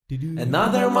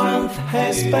Another month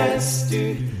has passed,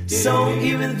 so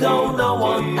even though no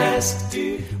one asked,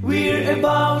 we're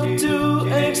about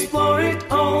to explore it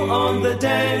all on the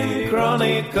Dann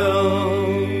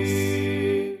Chronicles.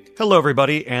 Hello,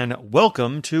 everybody, and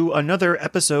welcome to another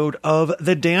episode of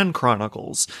the Dann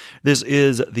Chronicles. This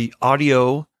is the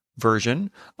audio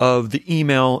version of the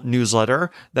email newsletter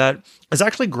that is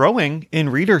actually growing in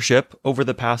readership over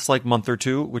the past month or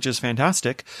two, which is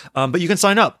fantastic. But you can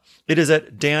sign up. It is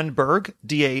at Dannberg,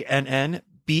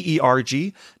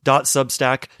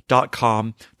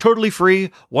 DANNBERG.substack.com. Totally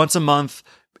free, once a month.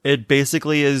 It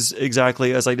basically is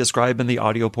exactly as I describe in the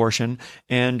audio portion,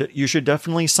 and you should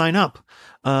definitely sign up.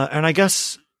 And I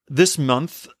guess this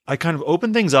month, I kind of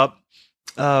opened things up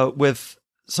with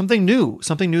something new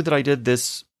that I did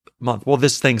this month. Well,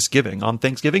 this Thanksgiving. On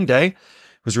Thanksgiving Day, it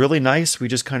was really nice. We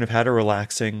just kind of had a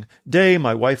relaxing day.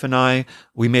 My wife and I,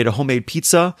 we made a homemade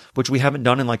pizza, which we haven't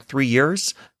done in 3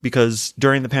 years because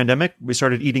during the pandemic, we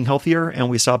started eating healthier and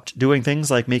we stopped doing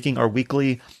things like making our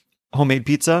weekly homemade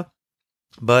pizza.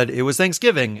 But it was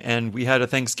Thanksgiving, and we had a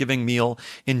Thanksgiving meal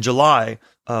in July,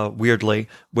 weirdly,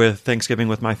 with Thanksgiving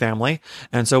with my family.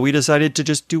 And so we decided to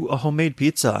just do a homemade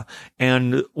pizza.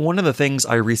 And one of the things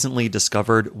I recently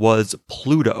discovered was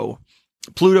Pluto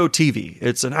TV.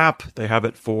 It's an app. They have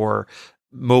it for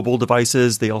mobile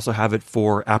devices. They also have it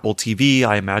for Apple TV,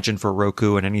 I imagine for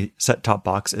Roku and any set-top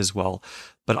box as well.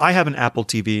 But I have an Apple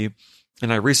TV.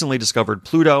 And I recently discovered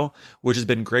Pluto, which has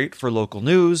been great for local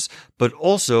news, but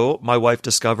also my wife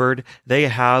discovered they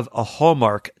have a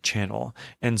Hallmark channel.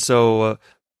 And so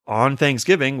on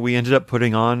Thanksgiving, we ended up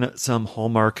putting on some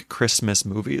Hallmark Christmas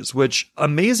movies, which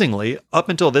amazingly, up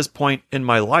until this point in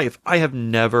my life, I have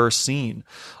never seen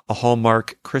a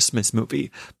Hallmark Christmas movie,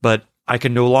 but I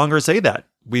can no longer say that.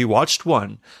 We watched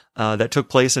one that took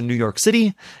place in New York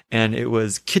City, and it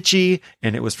was kitschy,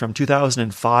 and it was from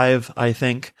 2005, I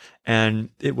think, and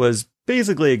it was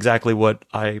basically exactly what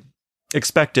I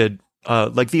expected.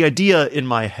 The idea in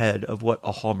my head of what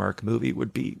a Hallmark movie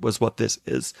would be was what this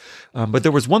is. But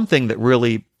there was one thing that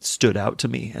really stood out to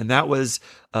me, and that was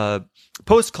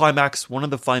post-climax, one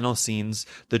of the final scenes,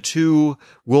 the two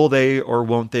will they or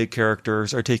won't they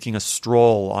characters are taking a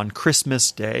stroll on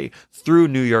Christmas Day through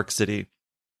New York City.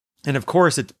 And of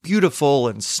course, it's beautiful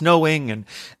and snowing and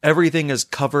everything is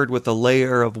covered with a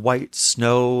layer of white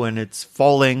snow and it's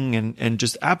falling and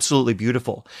just absolutely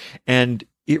beautiful. And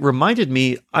it reminded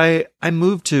me, I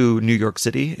moved to New York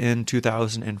City in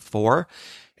 2004.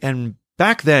 And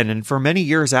back then, and for many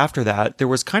years after that, there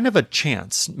was kind of a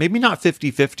chance, maybe not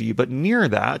 50-50, but near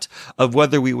that, of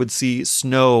whether we would see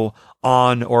snow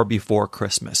on or before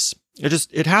Christmas.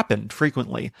 It happened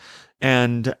frequently.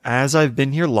 And as I've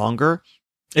been here longer,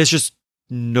 it's just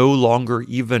no longer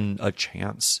even a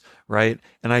chance, right?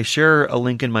 And I share a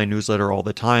link in my newsletter all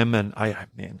the time. And I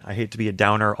hate to be a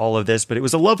downer, all of this, but it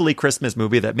was a lovely Christmas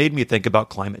movie that made me think about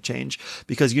climate change.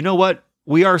 Because you know what?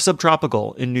 We are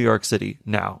subtropical in New York City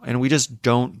now, and we just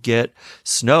don't get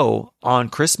snow on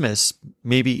Christmas,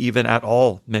 maybe even at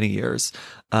all many years.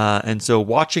 And so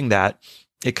watching that,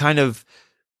 it kind of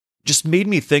just made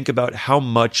me think about how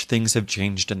much things have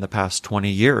changed in the past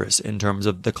 20 years in terms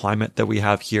of the climate that we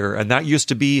have here. And that used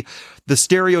to be the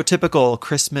stereotypical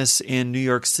Christmas in New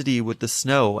York City with the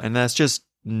snow. And that's just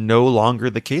no longer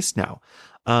the case now.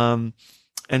 I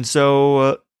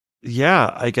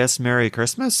guess Merry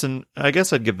Christmas. And I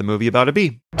guess I'd give the movie about a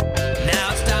B.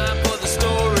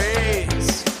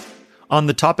 On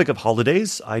the topic of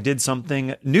holidays, I did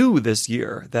something new this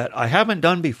year that I haven't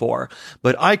done before,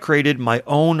 but I created my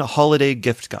own holiday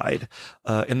gift guide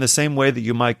in the same way that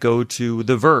you might go to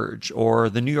The Verge or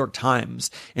the New York Times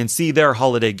and see their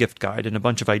holiday gift guide and a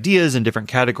bunch of ideas in different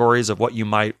categories of what you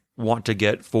might want to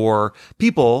get for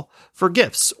people for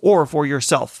gifts or for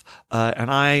yourself.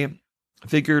 And I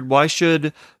figured, why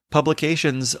should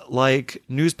publications like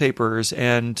newspapers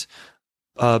and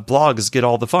blogs get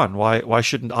all the fun? Why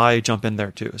shouldn't I jump in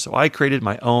there too? So I created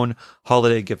my own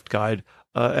holiday gift guide,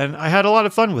 and I had a lot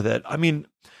of fun with it. I mean,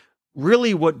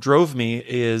 really what drove me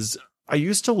is I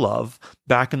used to love,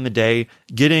 back in the day,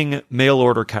 getting mail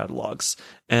order catalogs.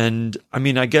 And I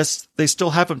mean, I guess they still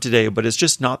have them today, but it's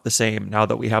just not the same now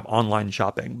that we have online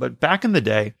shopping. But back in the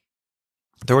day,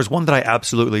 there was one that I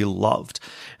absolutely loved,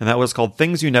 and that was called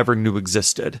Things You Never Knew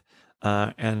Existed.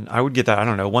 And I would get that, I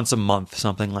don't know, once a month,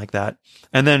 something like that.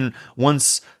 And then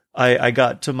once I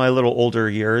got to my little older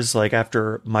years, like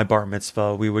after my bar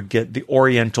mitzvah, we would get the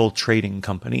Oriental Trading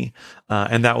Company.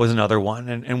 And that was another one.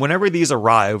 And whenever these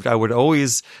arrived, I would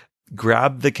always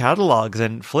grab the catalogs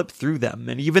and flip through them.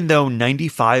 And even though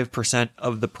 95%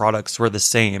 of the products were the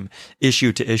same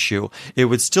issue to issue, it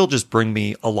would still just bring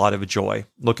me a lot of joy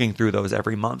looking through those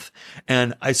every month.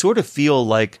 And I sort of feel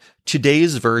like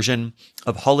today's version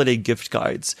of holiday gift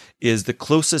guides is the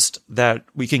closest that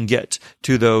we can get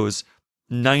to those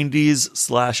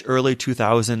 90s/early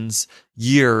 2000s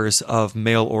years of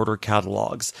mail order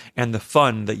catalogs and the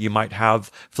fun that you might have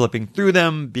flipping through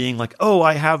them, being like, oh,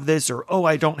 I have this, or oh,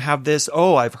 I don't have this,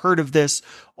 oh, I've heard of this,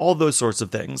 all those sorts of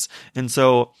things. And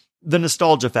so the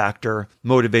nostalgia factor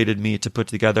motivated me to put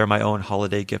together my own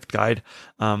holiday gift guide.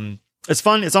 It's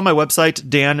fun. It's on my website,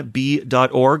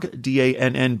 danb.org,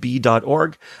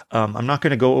 DANNB.org. I'm not going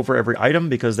to go over every item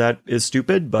because that is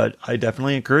stupid, but I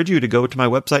definitely encourage you to go to my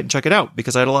website and check it out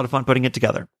because I had a lot of fun putting it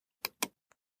together.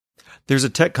 There's a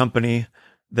tech company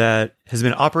that has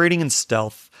been operating in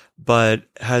stealth, but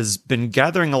has been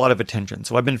gathering a lot of attention.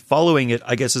 So I've been following it,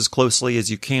 I guess, as closely as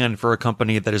you can for a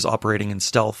company that is operating in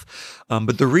stealth.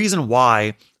 But the reason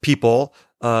why people,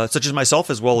 such as myself,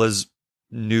 as well as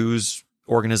news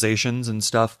organizations and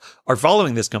stuff, are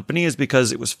following this company is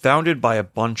because it was founded by a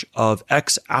bunch of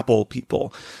ex-Apple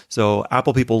people. So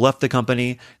Apple people left the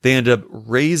company. They ended up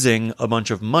raising a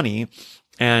bunch of money.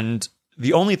 And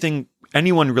the only thing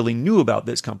anyone really knew about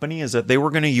this company is that they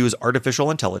were going to use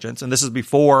artificial intelligence. And this is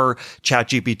before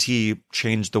ChatGPT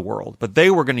changed the world. But they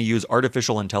were going to use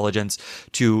artificial intelligence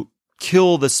to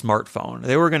kill the smartphone.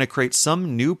 They were going to create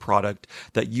some new product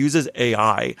that uses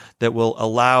AI that will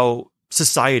allow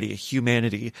society,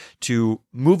 humanity, to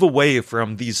move away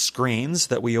from these screens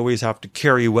that we always have to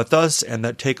carry with us and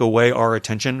that take away our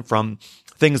attention from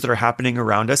things that are happening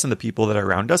around us and the people that are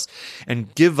around us,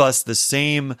 and give us the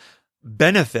same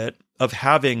benefit of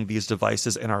having these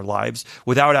devices in our lives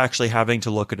without actually having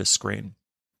to look at a screen.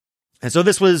 And so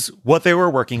this was what they were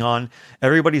working on.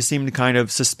 Everybody seemed kind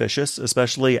of suspicious,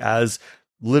 especially as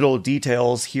little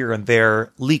details here and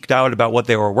there leaked out about what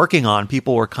they were working on.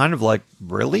 People were kind of like,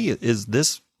 really? Is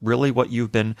this really what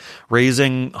you've been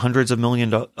raising hundreds of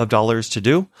millions of dollars to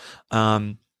do?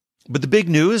 But the big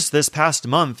news this past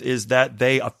month is that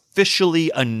they officially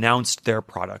announced their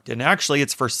product. And actually,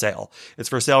 it's for sale. It's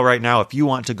for sale right now. If you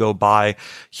want to go buy,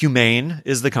 Humane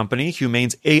is the company.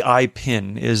 Humane's AI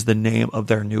Pin is the name of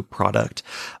their new product.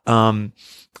 And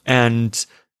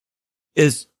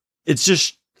it's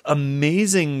just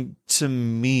amazing to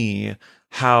me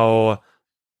how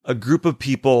a group of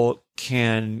people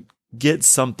can get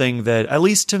something that, at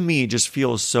least to me, just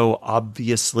feels so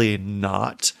obviously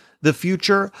not the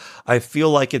future. I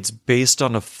feel like it's based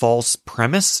on a false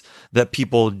premise that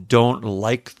people don't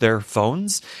like their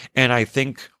phones. And I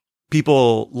think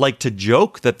people like to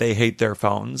joke that they hate their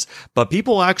phones, but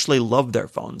people actually love their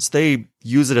phones. They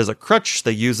use it as a crutch.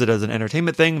 They use it as an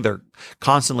entertainment thing. They're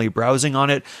constantly browsing on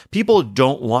it. People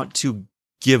don't want to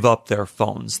give up their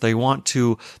phones. They want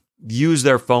to use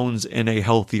their phones in a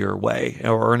healthier way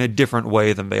or in a different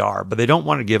way than they are, but they don't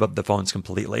want to give up the phones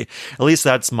completely. At least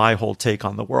that's my whole take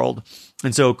on the world.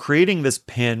 And so creating this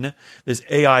pin, this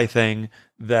AI thing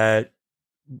that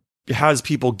has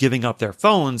people giving up their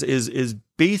phones is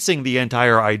basing the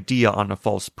entire idea on a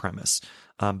false premise.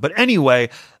 But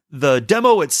anyway, the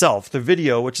demo itself, the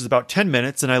video, which is about 10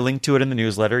 minutes, and I linked to it in the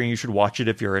newsletter, and you should watch it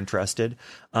if you're interested.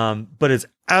 But it's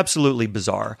absolutely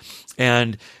bizarre.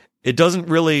 And it doesn't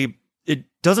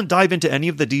dive into any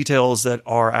of the details that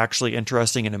are actually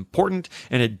interesting and important.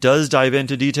 And it does dive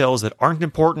into details that aren't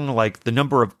important, like the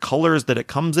number of colors that it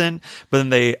comes in. But then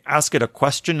they ask it a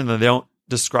question and then they don't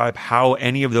describe how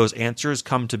any of those answers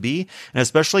come to be. And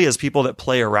especially as people that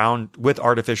play around with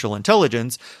artificial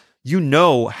intelligence, you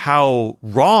know how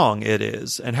wrong it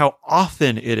is and how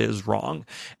often it is wrong.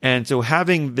 And so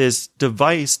having this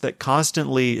device that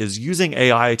constantly is using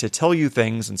AI to tell you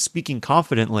things and speaking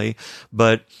confidently,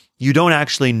 but you don't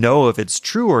actually know if it's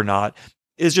true or not,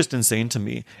 is just insane to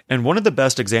me. And one of the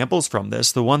best examples from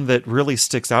this, the one that really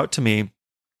sticks out to me,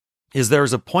 is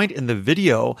there's a point in the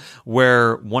video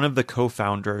where one of the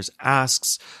co-founders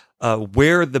asks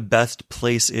where the best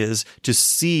place is to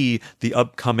see the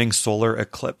upcoming solar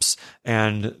eclipse.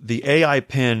 And the AI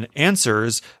pin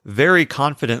answers very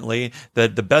confidently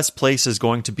that the best place is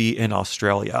going to be in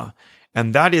Australia.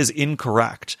 And that is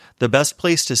incorrect. The best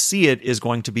place to see it is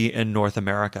going to be in North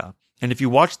America. And if you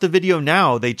watch the video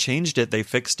now, they changed it, they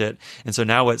fixed it. And so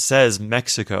now it says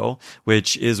Mexico,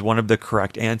 which is one of the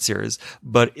correct answers.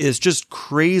 But it's just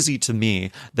crazy to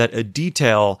me that a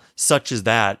detail such as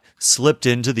that slipped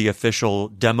into the official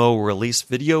demo release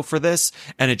video for this.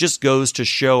 And it just goes to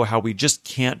show how we just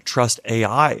can't trust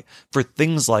AI for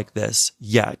things like this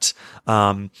yet.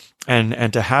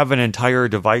 And to have an entire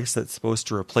device that's supposed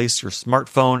to replace your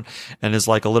smartphone and is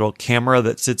like a little camera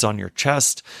that sits on your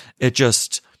chest, it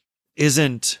just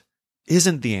isn't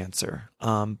the answer.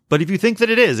 But if you think that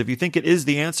it is, if you think it is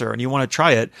the answer and you want to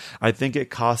try it, I think it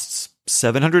costs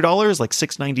 $700, like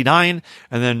 $699,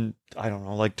 and then I don't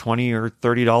know, like $20 or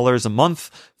 $30 a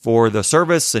month for the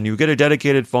service, and you get a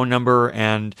dedicated phone number,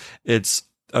 and it's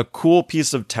a cool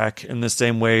piece of tech in the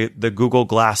same way the Google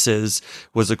Glasses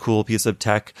was a cool piece of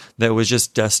tech that was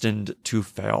just destined to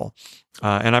fail.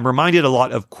 And I'm reminded a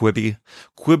lot of Quibi.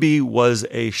 Quibi was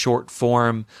a short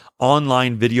form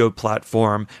online video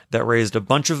platform that raised a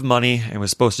bunch of money and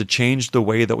was supposed to change the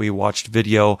way that we watched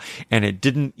video. And it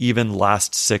didn't even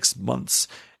last 6 months.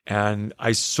 And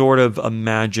I sort of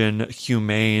imagine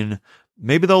Humane,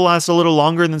 maybe they'll last a little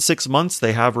longer than 6 months.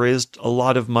 They have raised a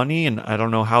lot of money and I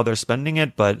don't know how they're spending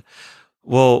it, but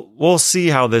we'll see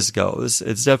how this goes.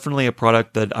 It's definitely a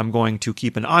product that I'm going to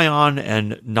keep an eye on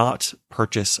and not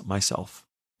purchase myself.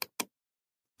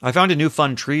 I found a new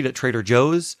fun treat at Trader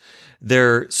Joe's.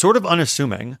 They're sort of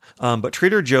unassuming, but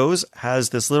Trader Joe's has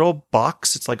this little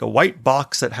box. It's like a white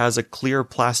box that has a clear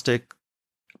plastic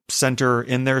center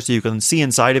in there so you can see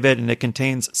inside of it, and it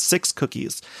contains 6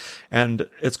 cookies. And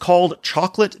it's called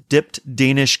chocolate dipped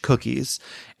Danish cookies.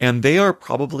 And they are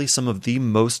probably some of the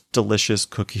most delicious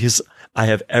cookies I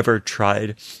have ever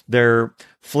tried. They're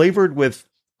flavored with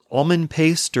almond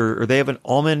paste, or they have an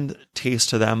almond taste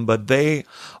to them, but they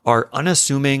are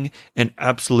unassuming and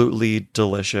absolutely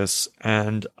delicious.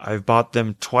 And I've bought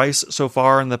them twice so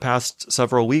far in the past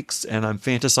several weeks, and I'm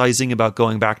fantasizing about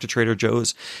going back to Trader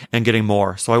Joe's and getting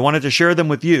more. So I wanted to share them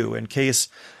with you in case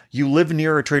you live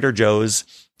near a Trader Joe's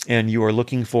and you are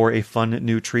looking for a fun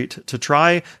new treat to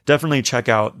try. Definitely check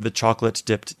out the chocolate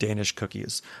dipped Danish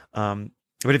cookies.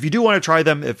 But if you do want to try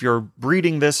them, if you're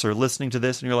reading this or listening to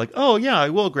this and you're like, oh yeah,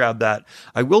 I will grab that,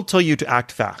 I will tell you to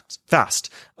act fast,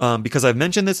 because I've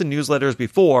mentioned this in newsletters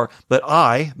before, but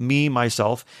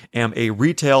myself, am a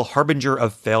retail harbinger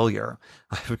of failure.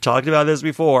 I've talked about this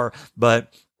before,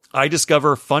 but I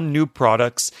discover fun new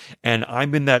products, and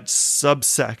I'm in that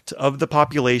subsect of the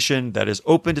population that is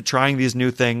open to trying these new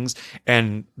things.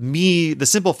 And the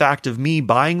simple fact of me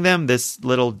buying them, this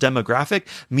little demographic,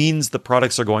 means the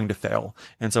products are going to fail.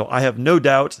 And so I have no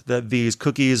doubt that these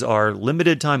cookies are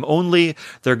limited time only.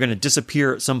 They're going to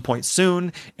disappear at some point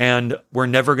soon, and we're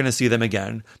never going to see them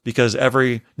again, because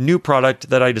every new product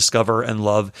that I discover and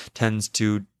love tends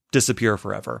to disappear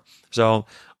forever. So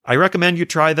I recommend you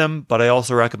try them, but I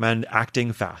also recommend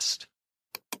acting fast.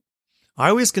 I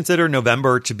always consider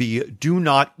November to be do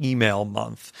not email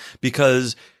month,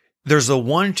 because there's a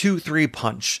 1, 2, 3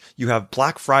 punch. You have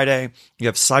Black Friday, you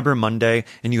have Cyber Monday,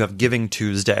 and you have Giving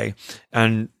Tuesday.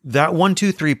 And that 1,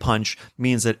 2, 3 punch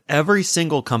means that every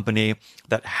single company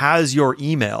that has your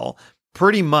email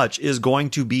pretty much is going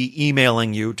to be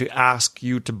emailing you to ask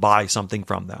you to buy something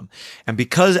from them. And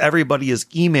because everybody is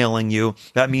emailing you,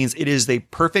 that means it is the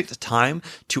perfect time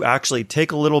to actually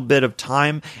take a little bit of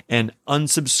time and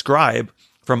unsubscribe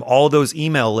from all those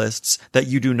email lists that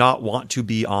you do not want to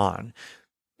be on.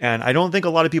 And I don't think a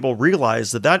lot of people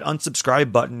realize that that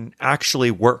unsubscribe button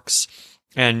actually works.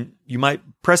 And you might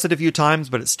press it a few times,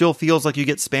 but it still feels like you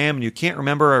get spam and you can't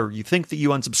remember, or you think that you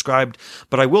unsubscribed.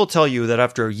 But I will tell you that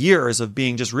after years of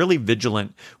being just really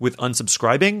vigilant with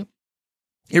unsubscribing,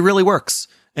 it really works.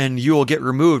 And you will get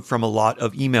removed from a lot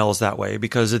of emails that way,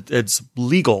 because it's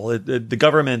legal. The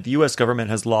government, the US government,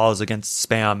 has laws against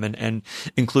spam and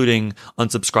including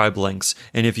unsubscribe links.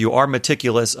 And if you are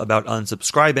meticulous about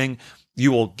unsubscribing,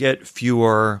 you will get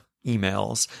fewer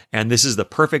emails. And this is the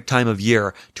perfect time of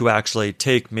year to actually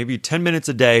take maybe 10 minutes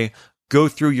a day, go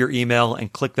through your email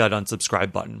and click that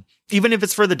unsubscribe button. Even if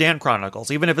it's for the Dan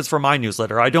Chronicles, even if it's for my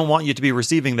newsletter, I don't want you to be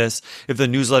receiving this if the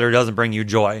newsletter doesn't bring you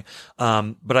joy.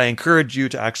 But I encourage you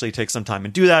to actually take some time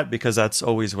and do that, because that's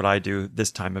always what I do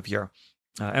this time of year.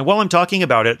 And while I'm talking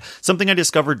about it, something I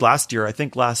discovered last year, I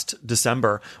think last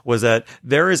December, was that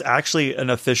there is actually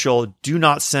an official do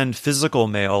not send physical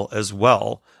mail as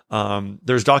well.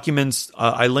 There's documents.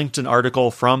 I linked an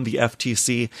article from the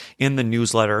FTC in the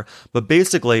newsletter, but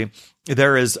basically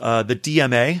there is the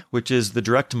DMA, which is the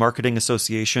Direct Marketing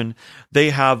Association.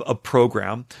 They have a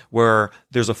program where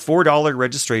there's a $4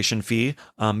 registration fee,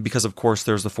 because of course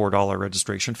there's the $4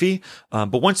 registration fee.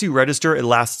 But once you register, it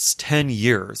lasts 10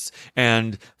 years.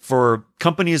 And for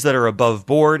companies that are above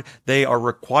board, they are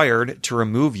required to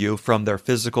remove you from their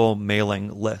physical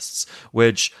mailing lists,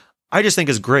 which I just think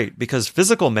is great because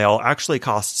physical mail actually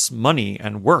costs money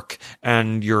and work,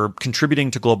 and you're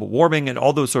contributing to global warming and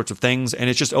all those sorts of things. And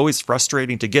it's just always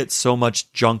frustrating to get so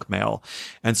much junk mail.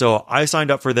 And so I signed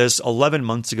up for this 11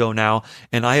 months ago now,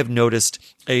 and I have noticed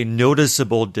a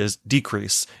noticeable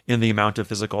decrease in the amount of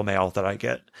physical mail that I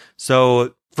get.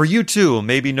 So for you too,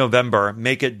 maybe November,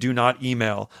 make it do not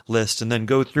email list and then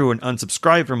go through and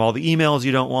unsubscribe from all the emails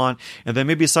you don't want. And then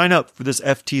maybe sign up for this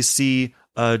FTC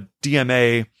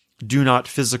DMA do not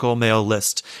physical mail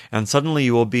list, and suddenly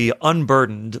you will be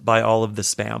unburdened by all of the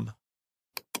spam.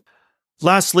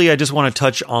 Lastly, I just want to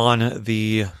touch on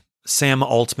the Sam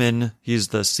Altman. He's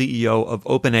the CEO of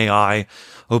OpenAI.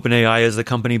 OpenAI is the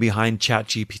company behind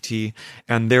ChatGPT,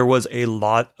 and there was a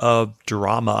lot of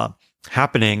drama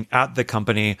happening at the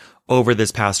company over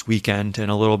this past weekend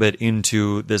and a little bit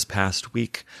into this past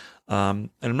week. And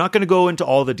I'm not going to go into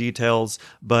all the details,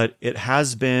 but it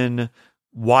has been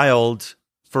wild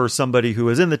for somebody who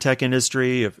is in the tech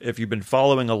industry. If you've been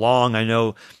following along, I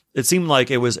know it seemed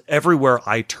like it was everywhere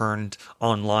I turned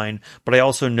online, but I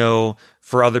also know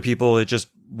for other people, it just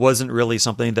wasn't really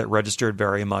something that registered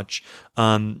very much.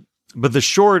 But the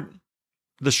short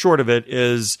of it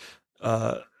is,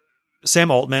 Sam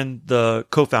Altman, the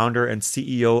co-founder and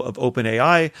CEO of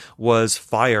OpenAI, was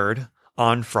fired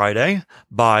on Friday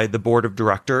by the board of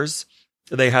directors.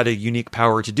 They had a unique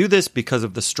power to do this because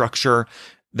of the structure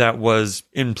that was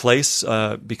in place,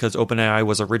 because OpenAI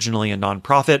was originally a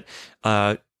nonprofit,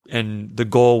 and the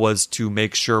goal was to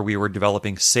make sure we were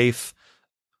developing safe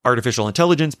artificial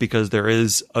intelligence because there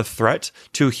is a threat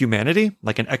to humanity,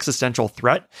 like an existential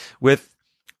threat with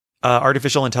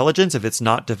artificial intelligence if it's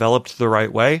not developed the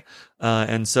right way.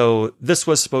 And so this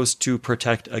was supposed to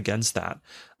protect against that.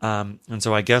 And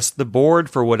so I guess the board,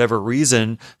 for whatever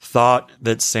reason, thought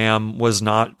that Sam was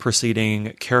not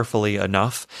proceeding carefully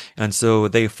enough. And so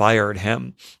they fired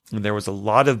him. And there was a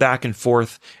lot of back and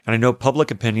forth. And I know public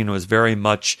opinion was very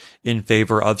much in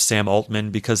favor of Sam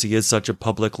Altman because he is such a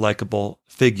public, likable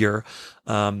figure.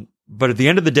 But at the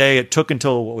end of the day, it took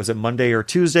until, what was it, Monday or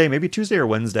Tuesday, maybe Tuesday or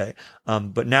Wednesday.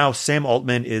 But now Sam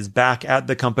Altman is back at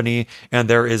the company, and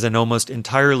there is an almost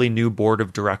entirely new board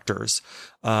of directors.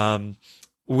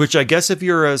 Which I guess if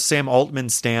you're a Sam Altman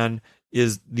stan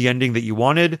is the ending that you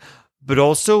wanted, but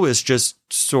also is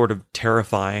just sort of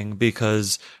terrifying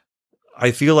because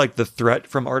I feel like the threat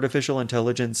from artificial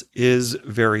intelligence is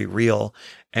very real.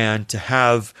 And to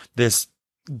have this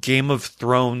Game of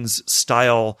Thrones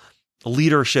style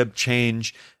leadership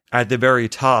change at the very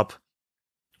top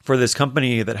for this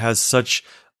company that has such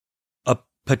a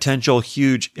potential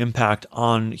huge impact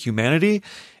on humanity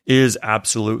is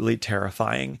absolutely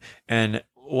terrifying. And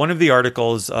one of the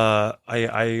articles,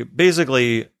 I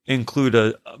basically include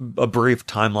a brief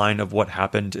timeline of what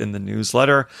happened in the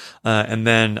newsletter. And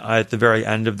then at the very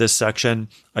end of this section,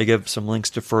 I give some links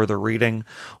to further reading.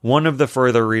 One of the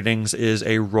further readings is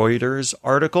a Reuters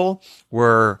article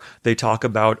where they talk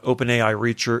about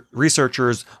OpenAI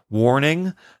researchers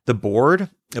warning the board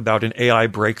about an AI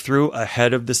breakthrough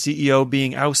ahead of the CEO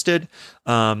being ousted,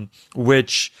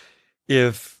 which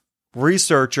if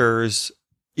researchers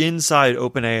inside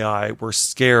OpenAI were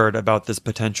scared about this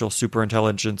potential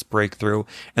superintelligence breakthrough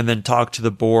and then talked to the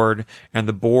board, and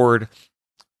the board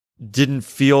didn't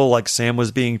feel like Sam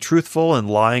was being truthful and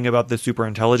lying about the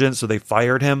superintelligence, so they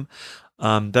fired him.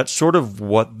 That's sort of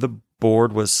what the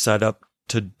board was set up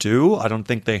to do. I don't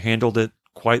think they handled it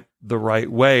quite the right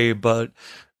way, but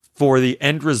for the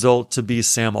end result to be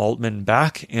Sam Altman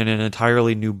back and an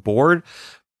entirely new board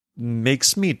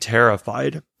makes me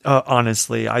terrified.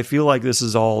 Honestly, I feel like this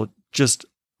is all just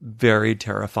very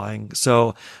terrifying.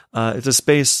 So it's a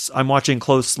space I'm watching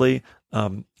closely.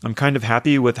 I'm kind of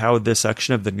happy with how this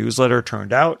section of the newsletter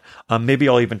turned out. Maybe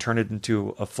I'll even turn it into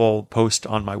a full post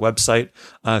on my website.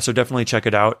 So definitely check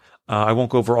it out. I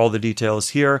won't go over all the details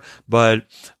here, but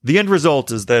the end result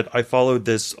is that I followed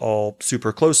this all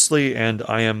super closely, and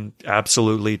I am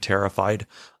absolutely terrified.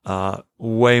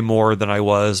 Way more than I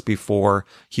was before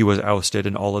he was ousted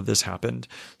and all of this happened.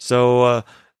 So,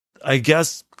 I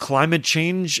guess climate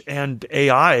change and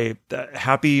AI,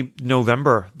 happy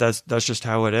November. That's just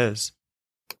how it is.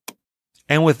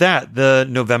 And with that, the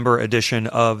November edition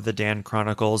of the Dan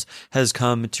Chronicles has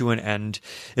come to an end.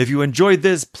 If you enjoyed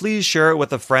this, please share it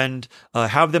with a friend.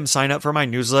 Have them sign up for my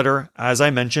newsletter. As I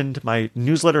mentioned, my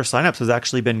newsletter signups has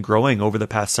actually been growing over the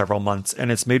past several months,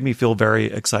 and it's made me feel very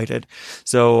excited.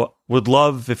 So would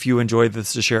love if you enjoyed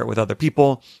this to share it with other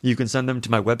people. You can send them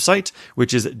to my website,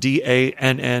 which is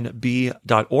dannb.org,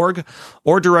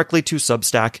 or directly to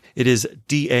Substack. It is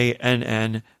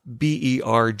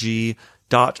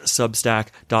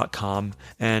dannberg.substack.com.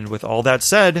 And with all that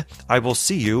said, I will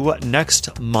see you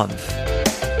next month.